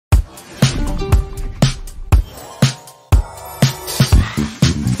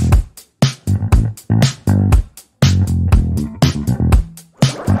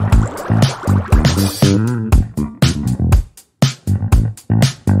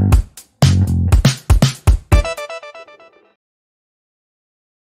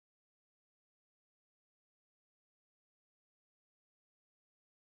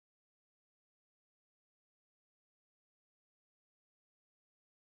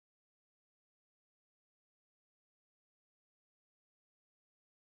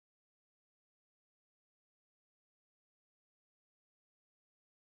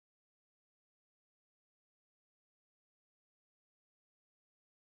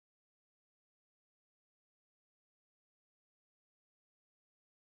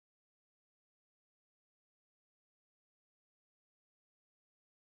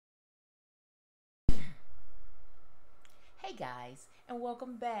Hey guys, and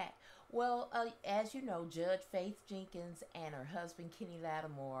welcome back. Well, as you know, Judge Faith Jenkins and her husband Kenny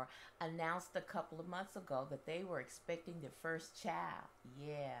Lattimore announced a couple of months ago that they were expecting their first child.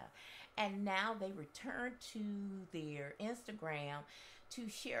 Yeah. And now they returned to their Instagram to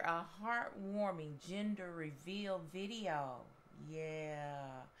share a heartwarming gender reveal video. Yeah.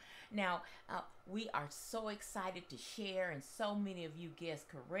 Now, we are so excited to share, and so many of you guessed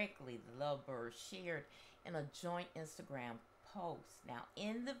correctly, the lovebirds shared in a joint Instagram post. Now,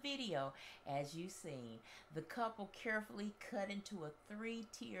 in the video, as you've seen, the couple carefully cut into a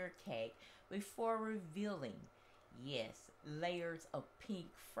 3-tier cake before revealing, yes, layers of pink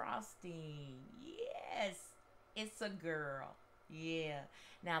frosting. Yes, it's a girl. Yeah.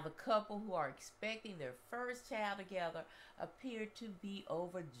 Now, the couple who are expecting their first child together appear to be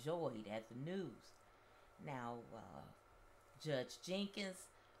overjoyed at the news. Now, Judge Jenkins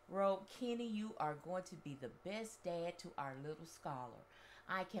wrote, "Kenny, you are going to be the best dad to our little scholar.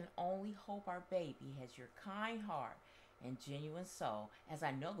 I can only hope our baby has your kind heart and genuine soul, as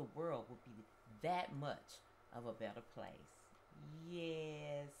I know the world will be that much of a better place."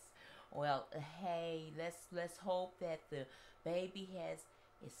 Yes. Well, hey, let's hope that the baby has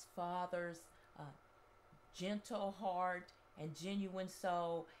his father's gentle heart and genuine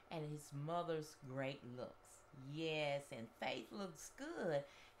soul, and his mother's great looks. Yes, and Faith looks good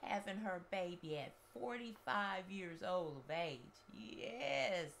having her baby at 45 years old of age.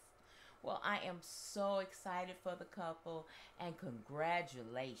 Yes. Well, I am so excited for the couple, and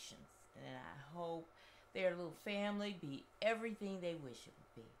congratulations. And I hope their little family be everything they wish it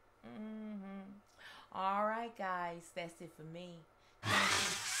would be. All right, guys, that's it for me. Thank you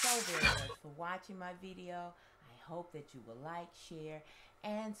so very much for watching my video. I hope that you will like, share,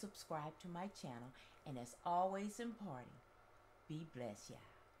 and subscribe to my channel. And as always important, be blessed, y'all.